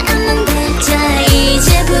감싸 안는데 자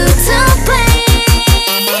이제부터 play.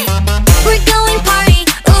 We're going party,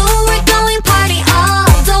 ooh we're going party. Oh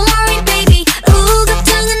don't worry baby, ooh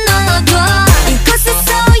걱정은 너도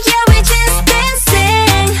이곳에서 yeah we're just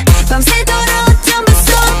dancing. 밤새도록 전부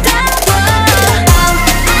쏟아부어. Oh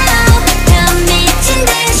oh 난 미친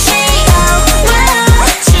듯이 oh wow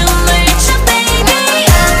춤을 춰 baby.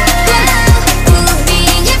 Oh wow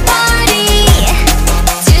우리의 party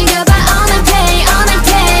즐겨봐 all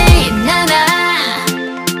day 나나.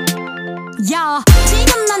 야 지금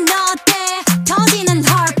넌 어때 터지는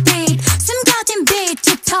heartbeat 숨겨진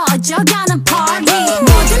빛이 터져가는 party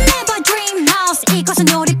모두 never dream house 이곳은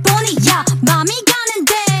우리뿐이야 맘이 가는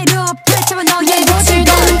대로 펼쳐봐 너의 빛을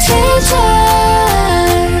담은 treasure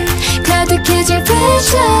가득해질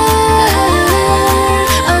pleasure.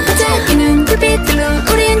 반짝이는 불빛들로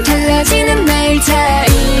우린 달라지는 날 자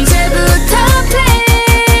이제부터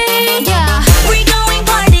play. Yeah. We're going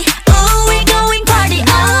party, ooh we're going party.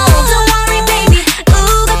 Oh don't worry baby,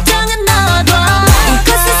 ooh 걱정은 너도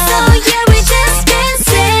이곳에서 yeah we're just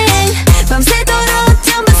dancing.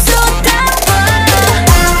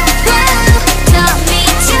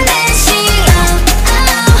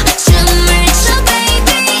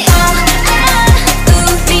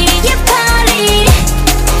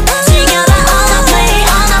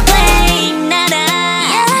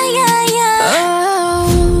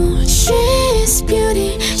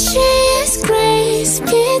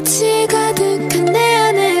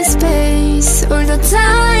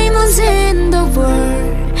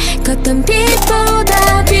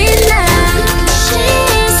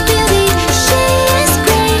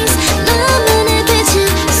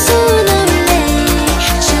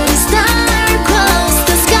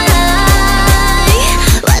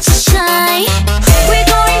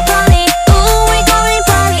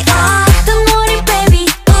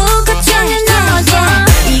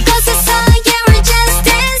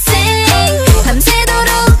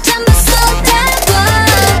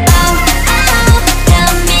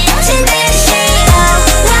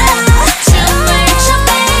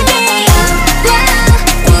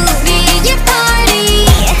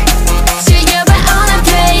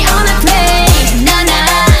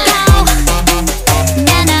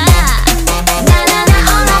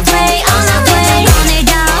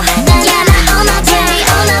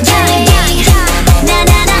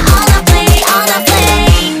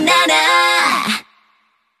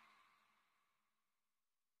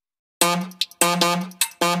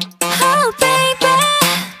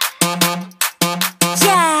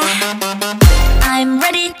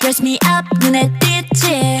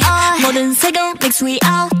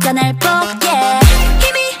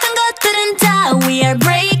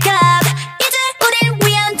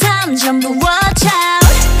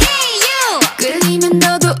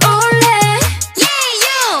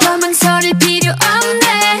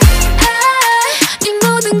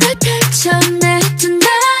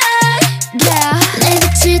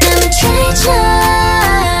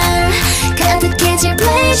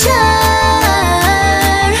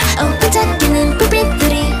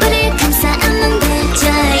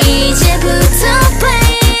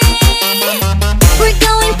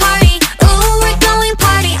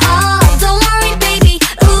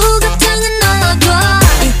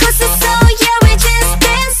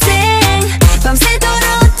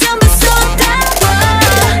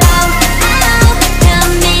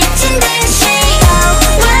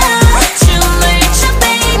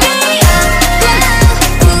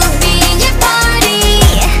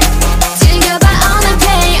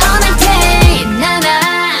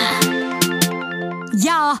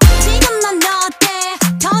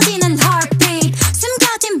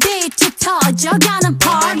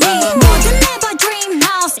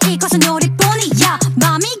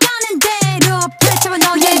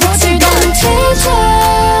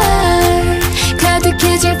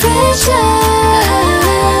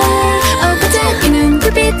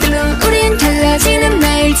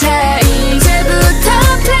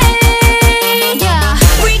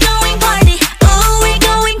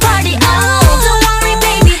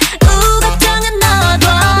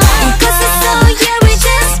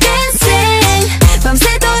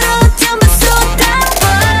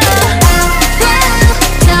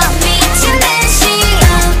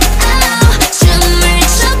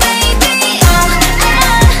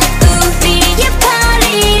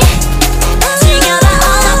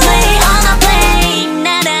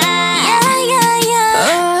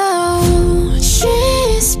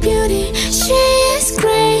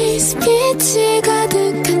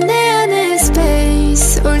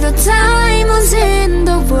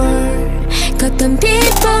 어떤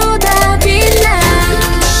빛보다 빛나.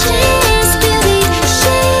 She is beauty, she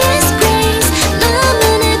is grace.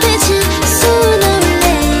 너만의 빛은 수놓을래.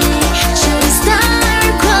 Shooting star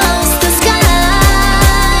across the sky.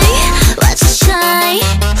 Watch it shine.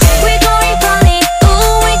 We're going party,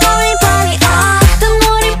 ooh we're going party. Don't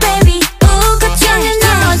worry baby, ooh 걱정은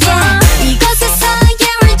너야. 이곳에서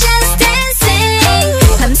yeah we're just dancing.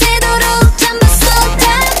 밤새도록 전부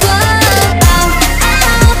쏟아부어.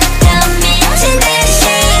 더 미친 듯이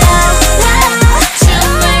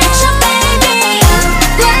춤을 춰 baby.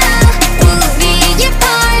 우리의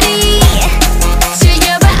party.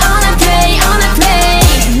 즐겨봐 all I play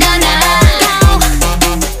나나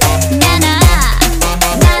나나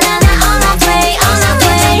all I play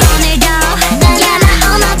오늘도 나나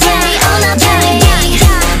all I play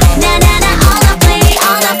나나나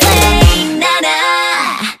all I play 나나.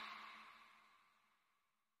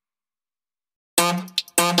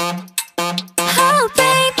 Oh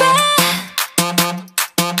baby,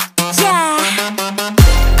 yeah.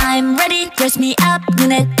 I'm ready, dress me up,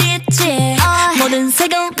 눈에 띄지. 모든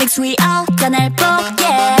색을 mix we all 다 날 보게.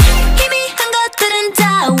 희미한 것들은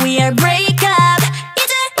다 we are break up.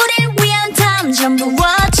 이제 우릴 위한 time 전부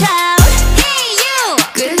watch out. Hey you,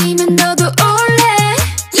 끌리면 너도 올래.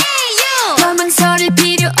 Yeah you, 더 망설일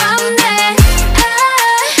필요 없네.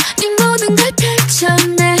 네 모든 걸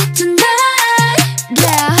펼쳐내 tonight.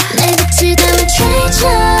 Yeah, 내 빛을 담은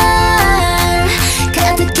treasure.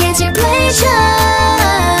 가득해질 pleasure.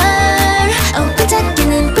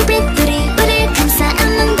 반짝이는 불빛들이 우릴 감싸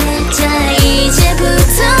안는데. 자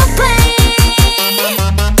이제부터 play.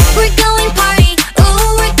 We're going party,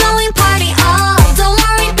 ooh we're going party. Don't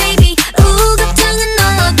worry baby, ooh 걱정은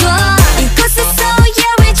너도. 이곳에서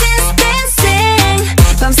yeah we're just dancing.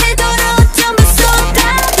 밤새도록 전부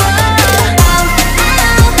쏟아부어.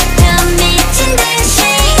 더 미친 듯이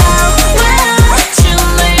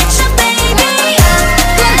춤을 춰 baby.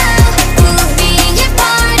 우리의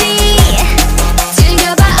party.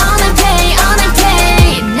 즐겨봐 all I play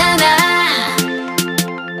나나.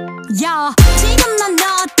 야 지금 난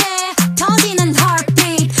어때 터지는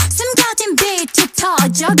heartbeat 숨겨진 빛이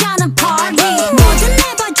터져가는 party 모든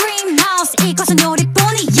never dream house 이곳은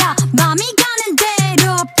우리뿐이야 맘이 가는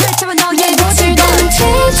대로 펼쳐봐 너의 빛을 담은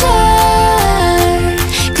treasure.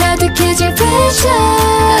 가득해질 pleasure.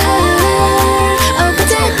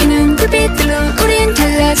 반짝이는 불빛들로 우린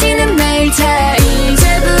달라지는 날. 자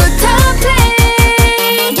이제부터 play.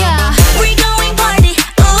 Yeah, we're going party,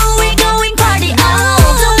 ooh we're going party.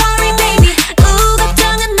 Don't worry baby, ooh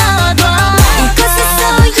걱정은 너도. 이곳에서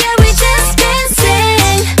yeah we're just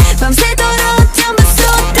dancing. 밤새도록 전부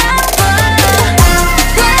쏟아부어.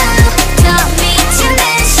 더 미친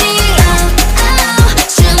듯이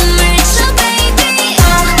춤을 춰 baby.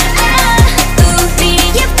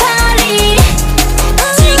 우리의 party.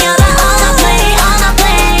 즐겨봐 all I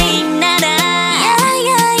play 나나.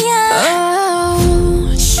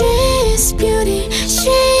 Oh, she is beauty,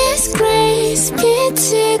 she is grace.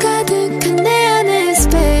 빛이 가득한 내 안의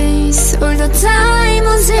space. All the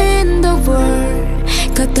diamonds in the world.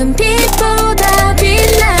 겉던 빛보다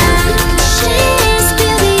빛나. She is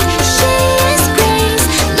beauty, she is grace.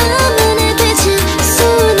 너만의 빛은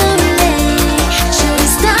수놓을래.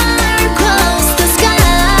 Shooting star across the sky.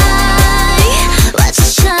 Watch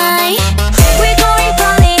it shine. We're going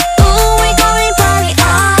party, ooh we're going party.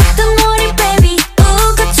 Don't worry baby,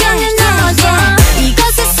 ooh 걱정은 너야.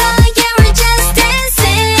 이곳에서 yeah we're just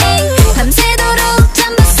dancing. 밤새도록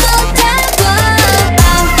전부 쏟아부어.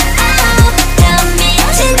 더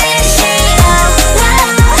미친 듯이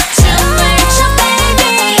춤을 춰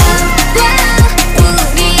baby.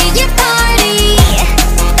 우리의 party.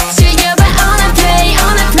 즐겨봐 all I play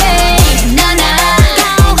나나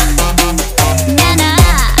나나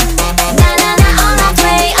all I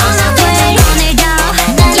play 오늘도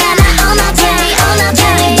나나 all I play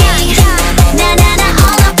나나나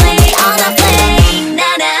all I play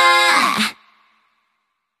나나.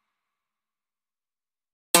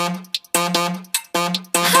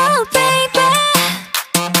 Oh baby,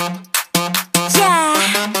 yeah.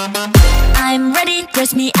 I'm ready,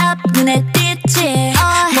 dress me up, 눈에 띄지.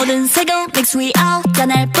 모든 색을 mix we all 다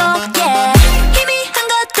날 보게. 희미한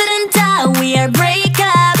것들은 다 we are break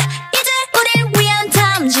up. 이제 우릴 위한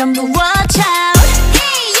time 전부 watch out.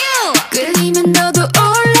 Hey you, 끌리면 너도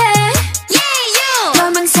올래. Yeah you, 더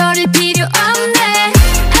망설일 필요 없네.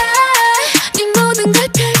 네 모든 걸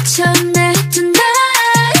펼쳐내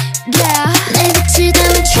tonight. Yeah, 내 빛을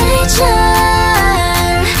담은 treasure.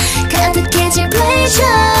 가득해질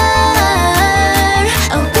pleasure.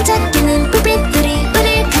 반짝이는 불빛들이 우릴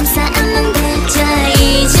감싸 안는데. 자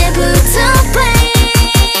이제부터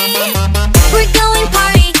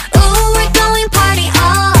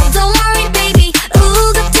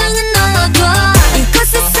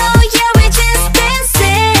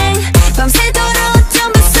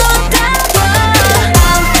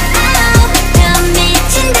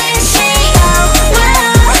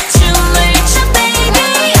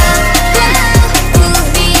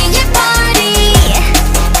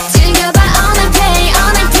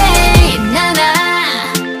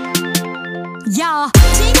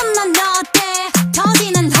지금 넌 어때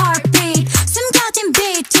터지는 heartbeat 숨겨진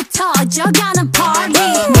빛이 터져가는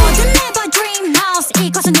party 모든 never dream house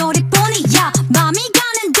이곳은 우리뿐이야 맘이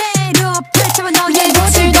가는 대로 펼쳐봐 너의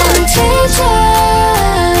꽃을 담은 treasure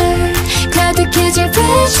가득해질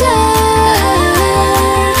pressure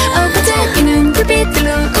반짝이는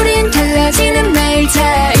불빛들로 우린 달라지는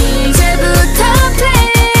날짜 이제부터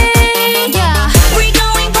play yeah. We're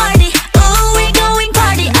going party, oh we're going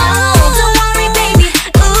party oh don't worry baby,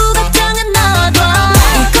 우 걱정은 너도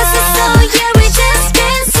이곳에서 yeah we just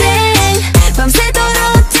dancing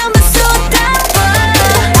밤새도록 전부 쏟아봐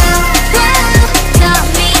너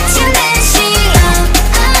미친 듯이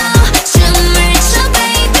춤을 춰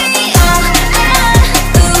baby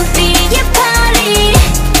우리의 party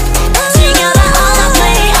즐겨봐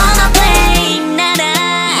on a play 나나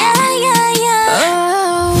yeah yeah yeah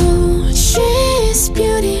oh she's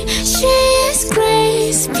beauty she's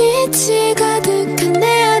grace 빛이 가득한 내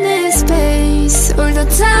안의 space all the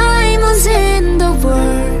time was in the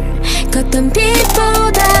world 걷던 people